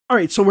All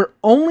right, so we're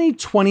only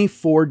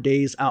 24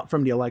 days out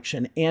from the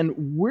election, and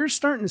we're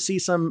starting to see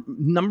some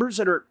numbers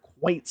that are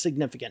quite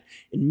significant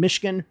in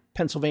Michigan,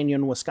 Pennsylvania,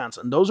 and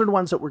Wisconsin. Those are the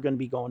ones that we're going to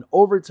be going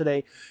over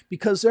today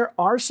because there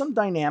are some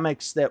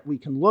dynamics that we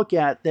can look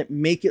at that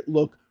make it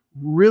look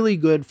really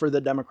good for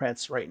the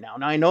Democrats right now.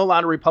 Now, I know a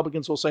lot of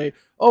Republicans will say,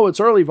 oh, it's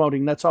early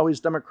voting. That's always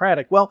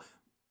Democratic. Well,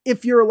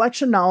 if your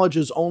election knowledge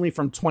is only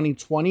from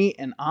 2020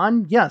 and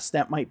on, yes,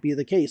 that might be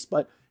the case.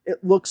 But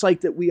it looks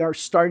like that we are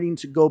starting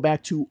to go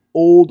back to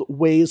old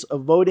ways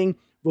of voting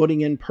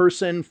in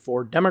person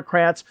for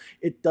Democrats.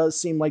 It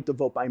does seem like the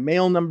vote by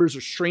mail numbers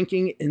are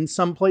shrinking in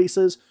some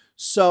places.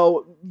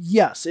 So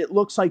yes, it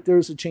looks like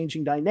there's a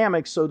changing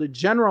dynamic. So to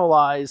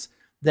generalize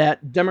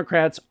that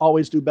Democrats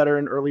always do better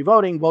in early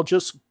voting, well,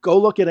 just go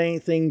look at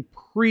anything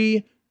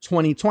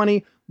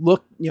pre-2020,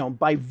 look,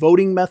 by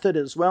voting method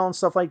as well and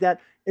stuff like that.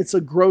 It's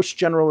a gross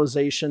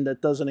generalization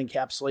that doesn't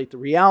encapsulate the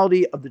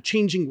reality of the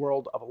changing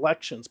world of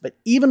elections. But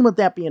even with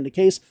that being the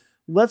case,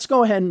 let's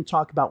go ahead and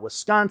talk about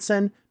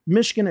Wisconsin,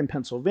 Michigan, and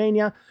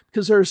Pennsylvania,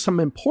 because there are some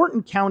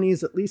important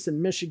counties, at least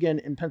in Michigan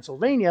and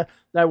Pennsylvania,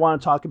 that I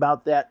want to talk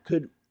about that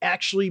could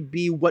actually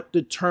be what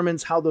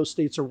determines how those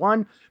states are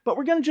won. But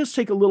we're going to just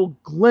take a little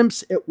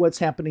glimpse at what's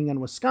happening in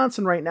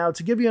Wisconsin right now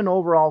to give you an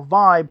overall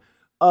vibe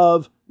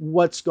of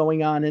what's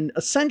going on. And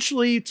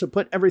essentially, to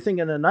put everything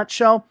in a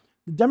nutshell,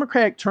 the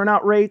Democratic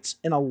turnout rates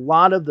in a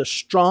lot of the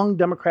strong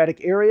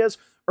Democratic areas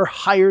are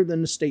higher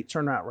than the state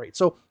turnout rate.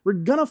 So we're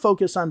going to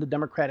focus on the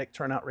Democratic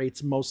turnout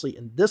rates mostly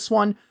in this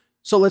one.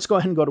 So let's go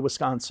ahead and go to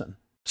Wisconsin.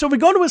 So if we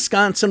go to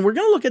Wisconsin, we're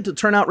going to look at the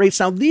turnout rates.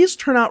 Now, these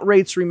turnout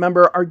rates,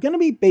 remember, are going to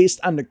be based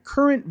on the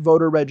current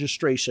voter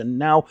registration.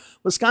 Now,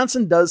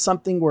 Wisconsin does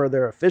something where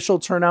their official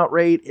turnout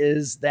rate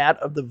is that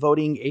of the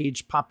voting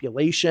age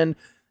population.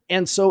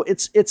 And so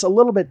it's a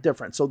little bit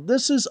different. So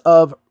this is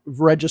of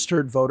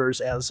registered voters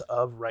as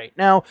of right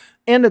now,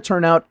 and the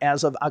turnout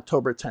as of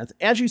October 10th.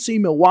 As you see,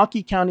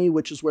 Milwaukee County,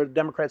 which is where the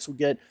Democrats will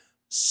get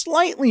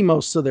slightly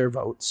most of their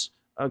votes,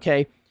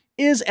 okay,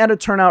 is at a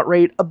turnout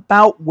rate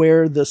about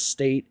where the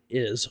state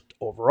is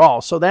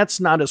overall. So that's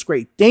not as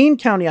great. Dane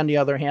County, on the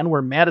other hand,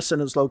 where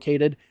Madison is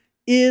located,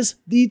 is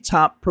the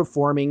top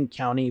performing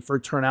county for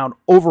turnout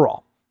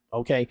overall.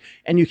 Okay,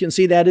 and you can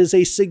see that is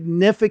a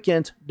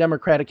significant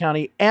Democratic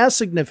county, as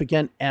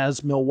significant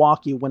as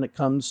Milwaukee when it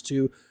comes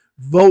to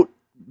vote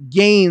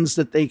gains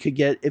that they could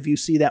get if you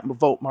see that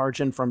vote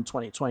margin from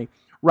 2020.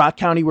 Rock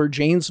County, where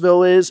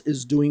Janesville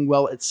is doing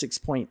well at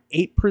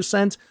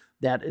 6.8%.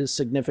 That is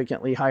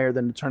significantly higher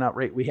than the turnout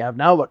rate we have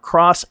now. La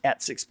Crosse at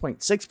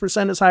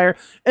 6.6% is higher,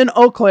 and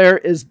Eau Claire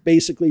is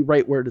basically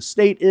right where the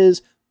state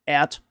is,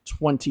 at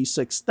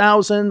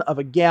 26,000 of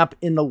a gap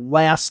in the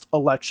last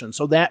election.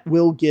 So that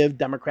will give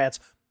Democrats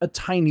a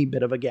tiny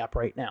bit of a gap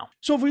right now.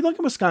 So if we look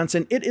at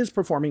Wisconsin, it is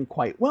performing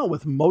quite well,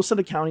 with most of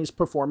the counties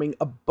performing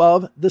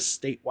above the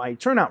statewide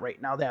turnout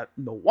rate. Now, that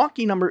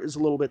Milwaukee number is a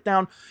little bit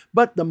down,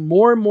 but the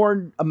more and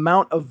more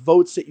amount of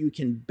votes that you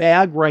can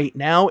bag right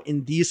now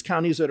in these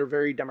counties that are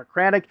very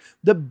Democratic,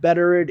 the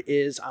better it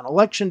is on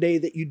election day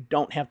that you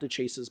don't have to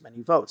chase as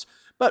many votes.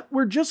 But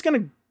we're just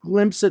going to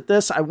glimpse at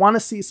this. I want to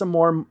see some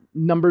more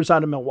numbers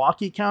out of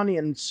Milwaukee County,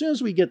 and as soon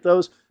as we get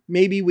those,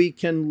 maybe we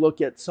can look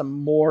at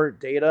some more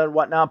data and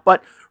whatnot.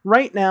 But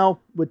right now,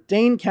 with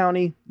Dane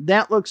County,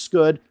 that looks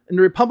good, and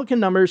the Republican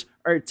numbers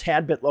are a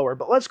tad bit lower.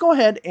 But let's go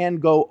ahead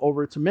and go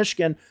over to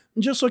Michigan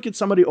and just look at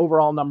some of the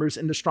overall numbers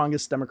in the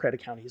strongest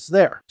Democratic counties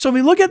there. So if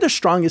we look at the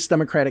strongest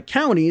Democratic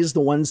counties, the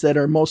ones that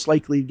are most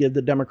likely to give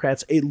the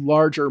Democrats a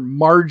larger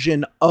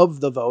margin of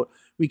the vote,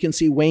 we can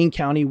see Wayne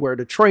County, where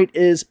Detroit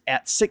is,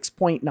 at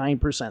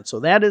 6.9%. So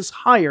that is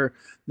higher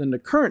than the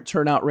current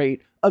turnout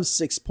rate of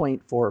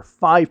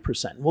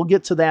 6.45%. We'll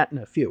get to that in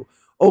a few.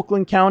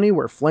 Oakland County,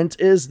 where Flint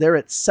is, they're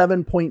at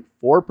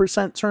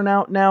 7.4%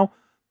 turnout now.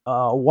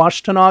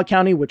 Washtenaw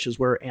County, which is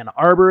where Ann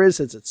Arbor is,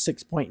 it's at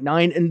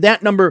 6.9%. And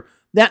that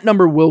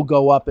number will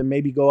go up, and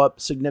maybe go up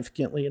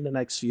significantly in the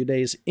next few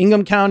days.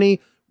 Ingham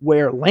County,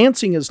 where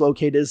Lansing is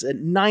located, is at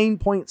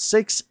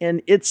 9.6%.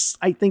 And it's,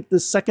 I think,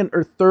 the second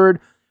or third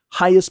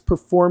highest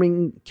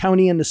performing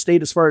county in the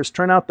state as far as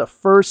turnout. The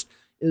first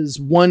is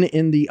one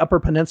in the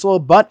Upper Peninsula,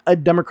 but a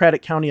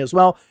Democratic county as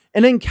well.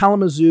 And then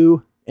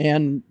Kalamazoo,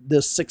 and the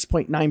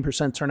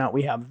 6.9% turnout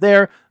we have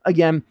there,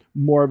 again,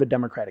 more of a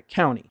Democratic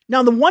county.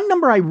 Now, the one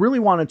number I really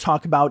want to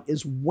talk about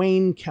is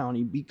Wayne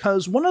County,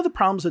 because one of the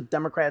problems that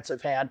Democrats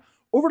have had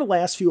over the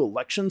last few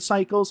election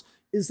cycles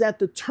is that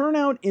the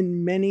turnout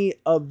in many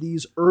of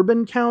these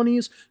urban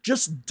counties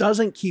just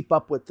doesn't keep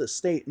up with the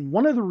state. And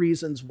one of the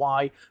reasons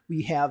why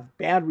we have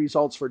bad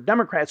results for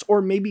Democrats,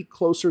 or maybe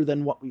closer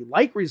than what we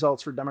like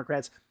results for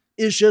Democrats,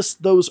 is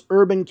just those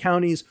urban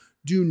counties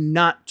do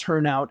not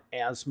turn out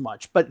as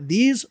much. But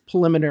these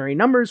preliminary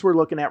numbers we're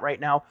looking at right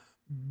now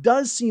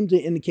does seem to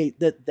indicate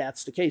that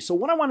that's the case. So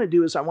what I want to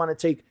do is I want to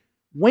take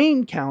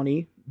Wayne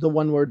County, the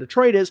one where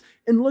Detroit is,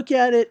 and look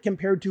at it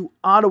compared to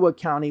Ottawa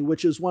County,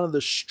 which is one of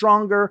the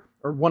stronger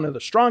or one of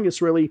the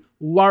strongest really,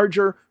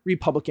 larger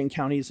Republican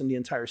counties in the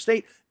entire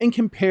state and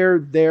compare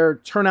their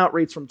turnout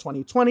rates from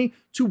 2020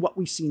 to what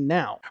we see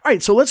now. All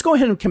right, so let's go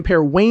ahead and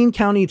compare Wayne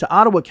County to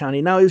Ottawa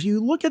County. Now, as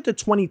you look at the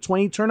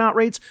 2020 turnout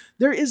rates,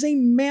 there is a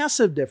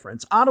massive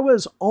difference. Ottawa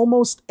is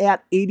almost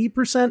at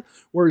 80%,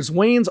 whereas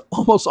Wayne's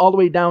almost all the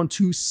way down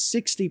to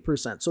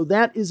 60%. So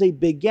that is a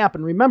big gap.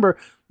 And remember,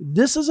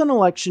 this is an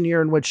election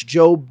year in which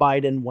Joe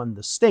Biden won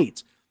the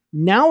state.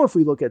 Now, if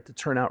we look at the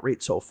turnout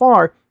rate so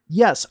far,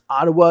 yes,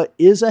 Ottawa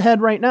is ahead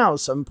right now,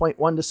 7.1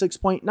 to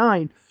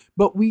 6.9,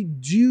 but we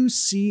do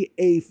see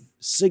a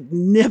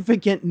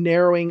significant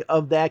narrowing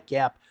of that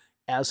gap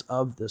as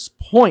of this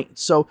point.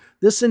 So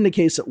this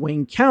indicates that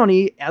Wayne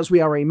County, as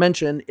we already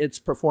mentioned, it's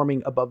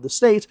performing above the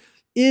state,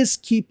 is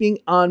keeping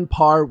on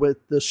par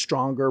with the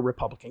stronger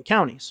Republican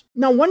counties.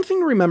 Now, one thing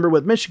to remember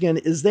with Michigan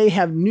is they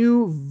have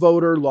new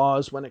voter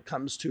laws when it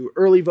comes to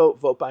early vote,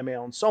 vote by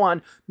mail, and so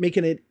on,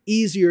 making it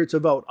easier to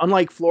vote.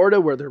 Unlike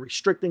Florida, where they're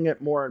restricting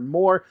it more and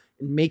more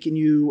and making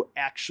you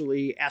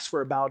actually ask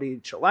for a ballot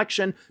each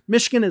election,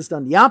 Michigan has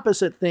done the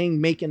opposite thing,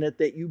 making it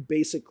that you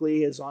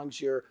basically, as long as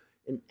you're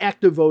an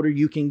active voter,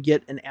 you can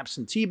get an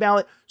absentee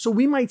ballot. So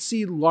we might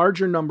see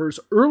larger numbers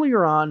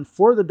earlier on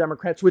for the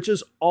Democrats, which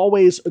is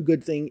always a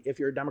good thing if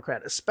you're a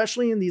Democrat,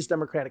 especially in these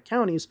Democratic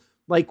counties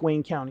like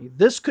Wayne County.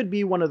 This could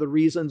be one of the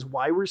reasons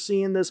why we're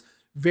seeing this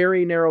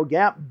very narrow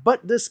gap,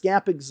 but this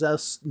gap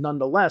exists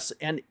nonetheless.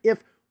 And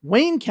if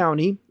Wayne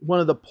County,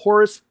 one of the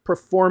poorest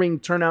performing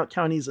turnout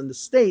counties in the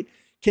state,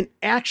 can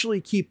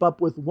actually keep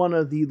up with one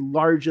of the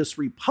largest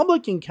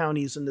Republican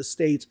counties in the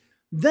state,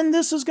 then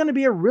this is going to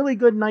be a really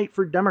good night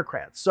for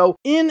Democrats. So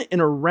in and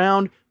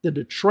around the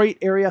Detroit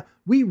area,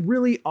 we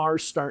really are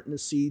starting to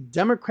see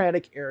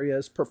Democratic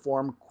areas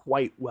perform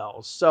quite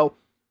well.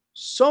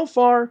 So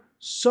far,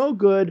 so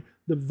good.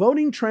 The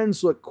voting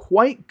trends look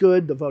quite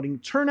good. The voting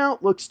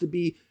turnout looks to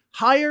be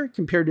higher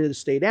compared to the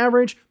state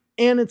average,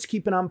 and it's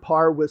keeping on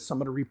par with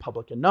some of the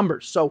Republican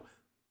numbers. So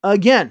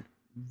again,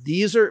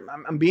 these are,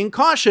 I'm being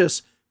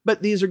cautious,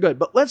 but these are good.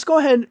 But let's go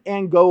ahead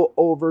and go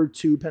over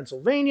to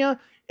Pennsylvania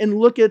and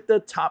look at the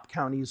top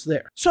counties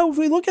there. So if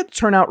we look at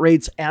turnout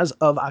rates as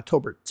of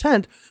October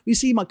 10th, we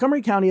see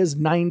Montgomery County has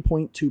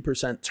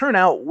 9.2%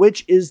 turnout,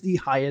 which is the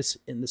highest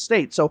in the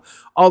state. So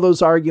all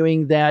those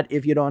arguing that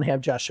if you don't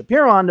have Josh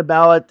Shapiro on the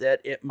ballot, that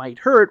it might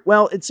hurt.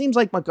 Well, it seems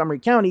like Montgomery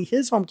County,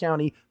 his home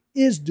county,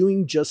 is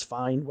doing just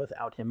fine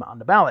without him on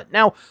the ballot.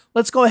 Now,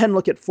 let's go ahead and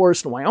look at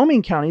Forest and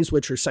Wyoming counties,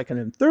 which are second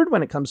and third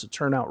when it comes to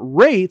turnout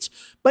rates,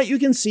 but you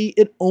can see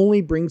it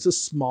only brings a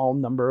small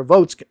number of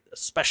votes,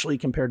 especially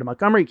compared to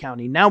Montgomery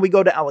County. Now we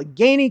go to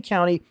Allegheny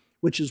County,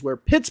 which is where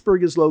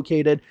Pittsburgh is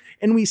located,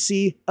 and we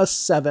see a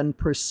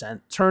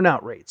 7%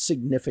 turnout rate,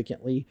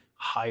 significantly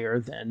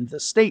higher than the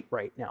state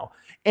right now.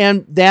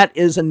 And that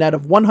is a net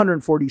of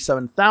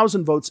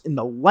 147,000 votes in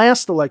the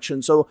last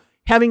election. So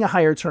having a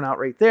higher turnout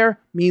rate there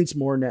means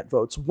more net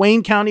votes.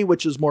 Wayne County,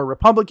 which is more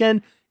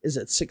Republican, is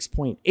at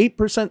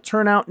 6.8%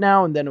 turnout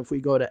now. And then if we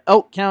go to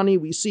Elk County,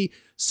 we see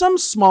some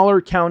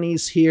smaller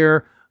counties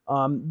here,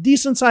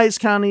 decent-sized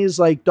counties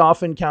like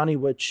Dauphin County,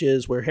 which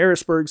is where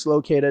Harrisburg's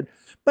located.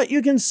 But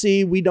you can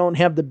see we don't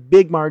have the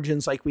big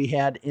margins like we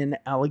had in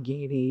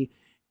Allegheny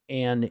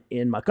and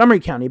in Montgomery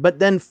County. But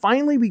then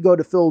finally we go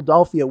to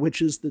Philadelphia,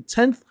 which is the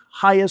 10th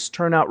highest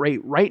turnout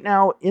rate right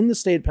now in the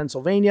state of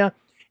Pennsylvania,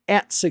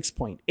 at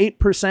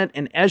 6.8%.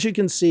 And as you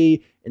can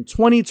see, in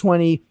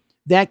 2020,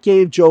 that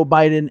gave Joe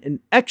Biden an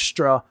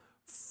extra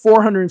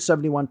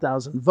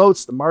 471,000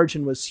 votes. The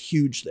margin was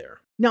huge there.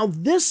 Now,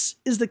 this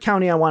is the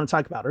county I want to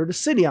talk about, or the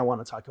city I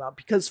want to talk about,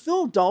 because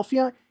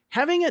Philadelphia,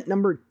 having it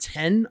number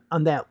 10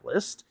 on that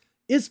list,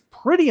 is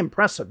pretty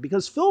impressive,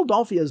 because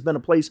Philadelphia has been a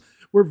place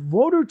where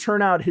voter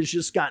turnout has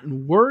just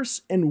gotten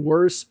worse and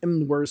worse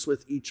and worse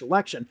with each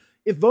election.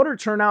 If voter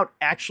turnout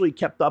actually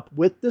kept up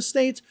with the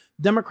state,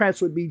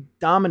 Democrats would be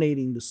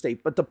dominating the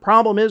state. But the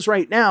problem is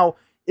right now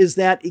is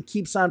that it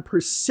keeps on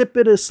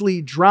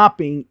precipitously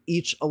dropping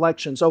each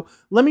election. So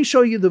let me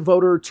show you the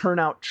voter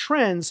turnout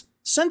trends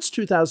since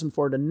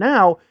 2004 to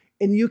now,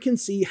 and you can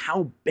see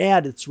how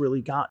bad it's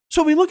really gotten.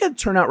 So if we look at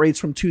turnout rates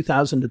from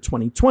 2000 to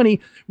 2020,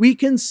 we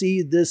can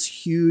see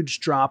this huge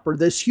drop, or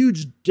this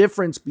huge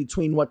difference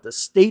between what the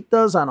state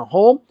does on a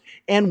whole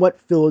and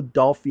what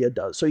Philadelphia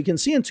does. So you can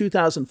see in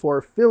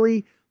 2004,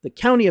 Philly, the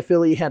county of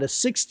Philly, had a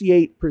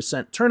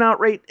 68%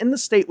 turnout rate and the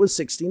state was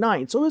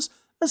 69. So it was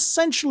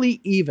essentially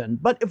even.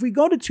 But if we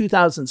go to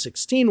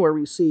 2016, where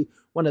we see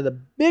one of the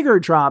bigger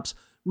drops,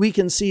 we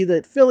can see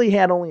that Philly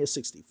had only a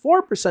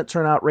 64%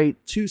 turnout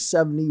rate to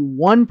 71%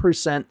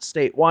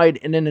 statewide.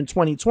 And then in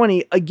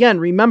 2020, again,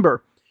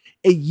 remember,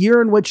 a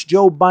year in which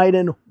Joe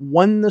Biden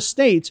won the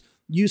state,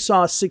 you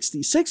saw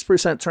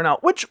 66%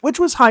 turnout, which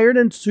was higher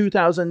than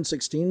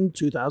 2016,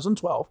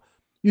 2012.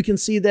 You can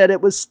see that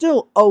it was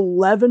still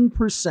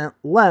 11%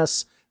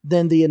 less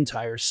than the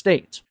entire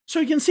state.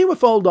 So you can see with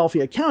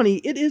Philadelphia County,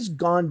 it has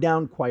gone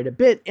down quite a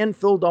bit, and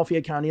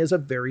Philadelphia County is a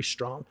very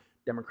strong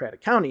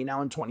Democratic county.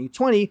 Now in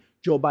 2020,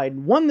 Joe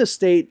Biden won the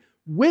state,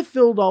 with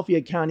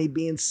Philadelphia County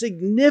being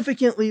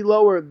significantly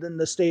lower than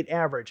the state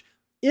average.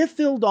 if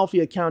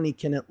Philadelphia County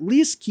can at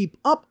least keep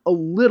up a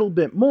little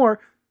bit more,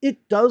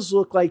 it does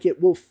look like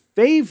it will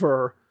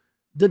favor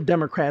the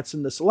Democrats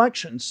in this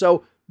election.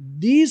 So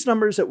these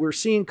numbers that we're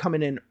seeing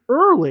coming in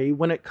early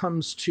when it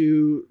comes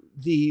to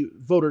the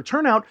voter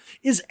turnout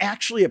is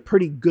actually a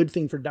pretty good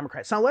thing for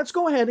Democrats. Now let's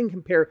go ahead and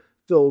compare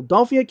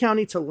Philadelphia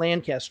County to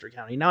Lancaster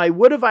County. Now I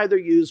would have either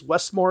used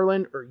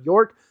Westmoreland or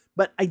York,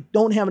 but I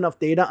don't have enough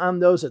data on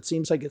those. It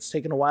seems like it's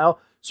taken a while.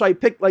 So I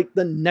picked like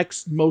the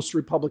next most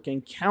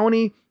Republican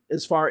county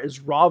as far as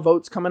raw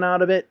votes coming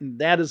out of it, and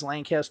that is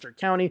Lancaster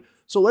County.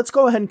 So let's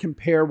go ahead and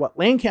compare what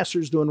Lancaster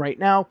is doing right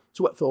now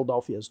to what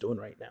Philadelphia is doing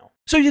right now.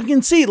 So you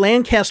can see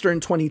Lancaster in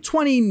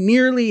 2020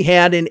 nearly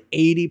had an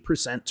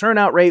 80%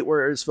 turnout rate,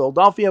 whereas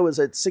Philadelphia was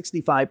at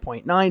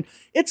 65.9.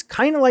 It's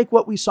kind of like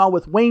what we saw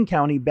with Wayne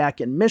County back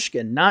in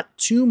Michigan, not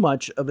too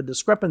much of a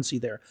discrepancy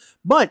there.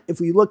 But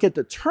if we look at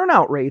the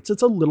turnout rates,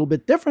 it's a little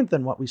bit different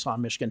than what we saw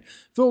in Michigan.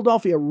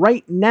 Philadelphia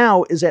right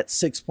now is at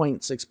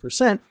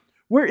 6.6%,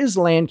 whereas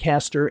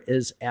Lancaster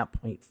is at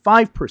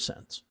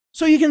 0.5%.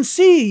 So you can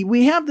see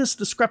we have this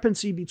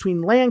discrepancy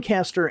between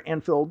Lancaster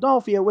and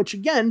Philadelphia, which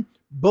again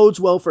bodes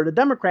well for the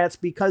Democrats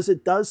because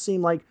it does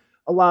seem like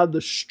a lot of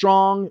the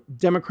strong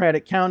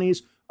Democratic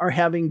counties are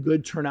having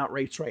good turnout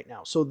rates right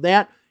now. So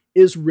that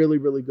is really,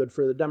 really good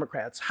for the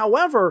Democrats.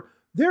 However,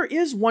 there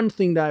is one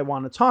thing that I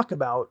want to talk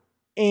about.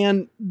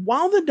 And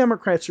while the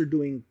Democrats are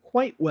doing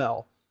quite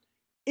well,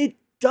 it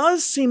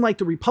does seem like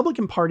the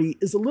Republican Party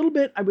is a little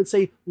bit, I would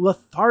say,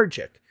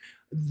 lethargic.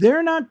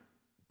 They're not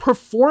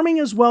performing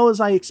as well as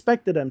I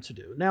expected them to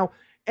do. Now,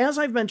 as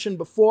I've mentioned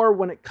before,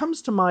 when it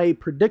comes to my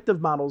predictive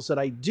models that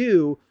I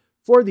do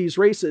for these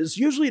races,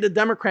 usually the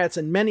Democrats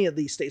in many of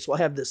these states will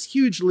have this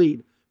huge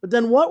lead. But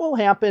then what will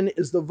happen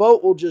is the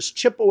vote will just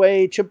chip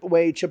away,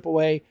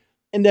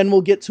 and then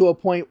we'll get to a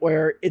point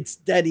where it's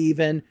dead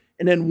even,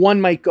 and then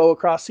one might go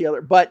across the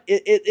other. But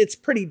it's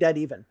pretty dead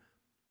even.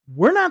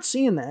 We're not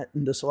seeing that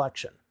in this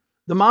election.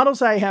 The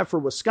models I have for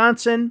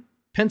Wisconsin,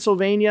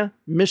 Pennsylvania,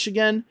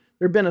 Michigan,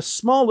 there have been a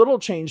small little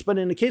change, but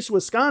in the case of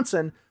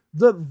Wisconsin,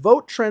 the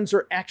vote trends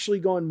are actually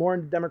going more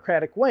in the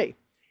Democratic way.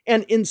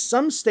 And in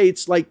some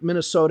states like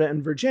Minnesota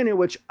and Virginia,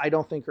 which I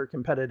don't think are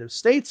competitive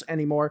states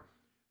anymore,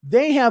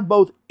 they have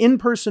both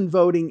in-person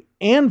voting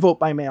and vote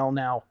by mail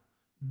now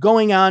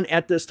going on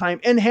at this time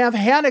and have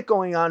had it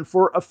going on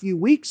for a few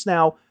weeks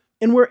now.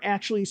 And we're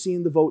actually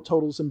seeing the vote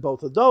totals in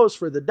both of those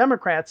for the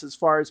Democrats, as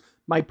far as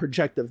my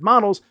projective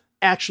models,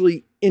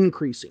 actually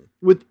increasing.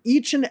 With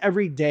each and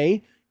every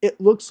day, it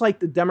looks like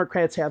the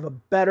Democrats have a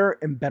better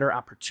and better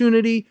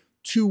opportunity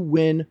to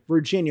win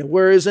Virginia.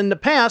 Whereas in the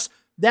past,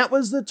 that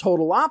was the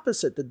total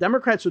opposite. The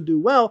Democrats would do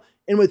well,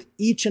 and with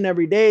each and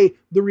every day,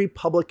 the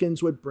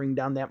Republicans would bring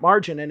down that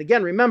margin. And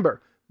again,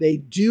 remember, they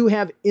do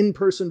have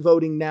in-person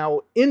voting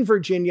now in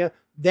Virginia.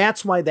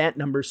 That's why that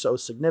number is so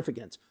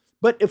significant.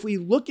 But if we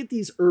look at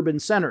these urban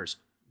centers,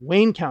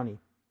 Wayne County,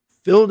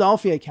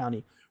 Philadelphia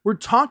County, we're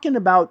talking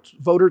about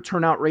voter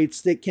turnout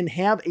rates that can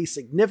have a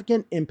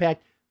significant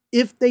impact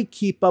if they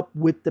keep up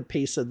with the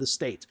pace of the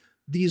state.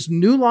 These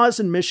new laws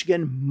in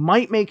Michigan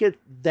might make it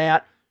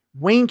that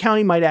Wayne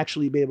County might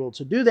actually be able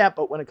to do that,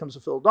 but when it comes to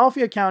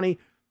Philadelphia County,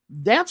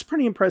 that's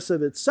pretty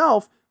impressive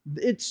itself.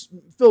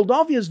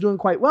 Philadelphia is doing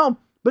quite well,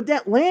 but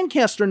that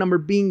Lancaster number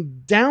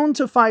being down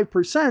to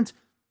 5%,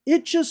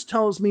 it just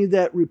tells me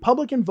that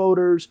Republican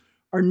voters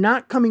are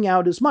not coming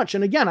out as much.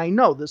 And again, I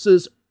know this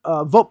is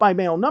vote by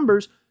mail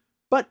numbers,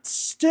 but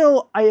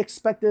still I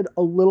expected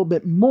a little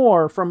bit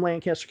more from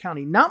Lancaster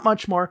County. Not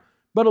much more,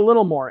 but a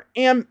little more.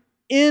 And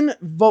in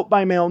vote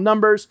by mail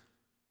numbers,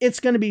 it's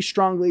going to be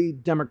strongly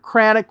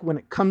Democratic when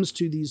it comes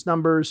to these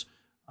numbers,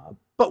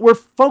 but we're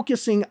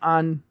focusing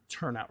on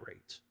turnout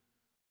rate.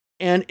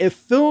 And if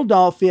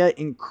Philadelphia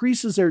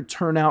increases their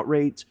turnout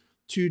rate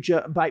to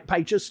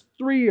by just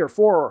 3 or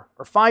 4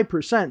 or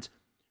 5%,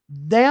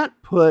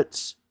 that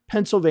puts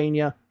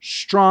Pennsylvania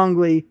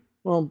strongly,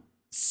 well,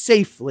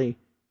 safely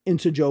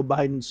into Joe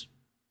Biden's.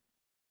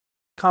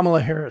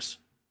 Kamala Harris.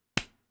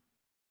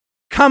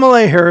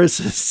 Kamala Harris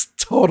is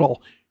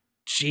total.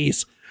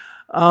 Jeez.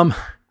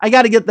 I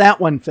got to get that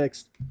one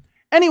fixed.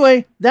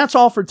 Anyway, that's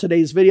all for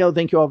today's video.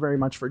 Thank you all very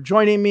much for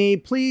joining me.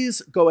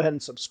 Please go ahead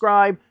and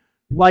subscribe,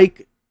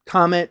 like,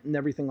 comment, and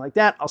everything like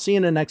that. I'll see you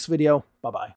in the next video. Bye-bye.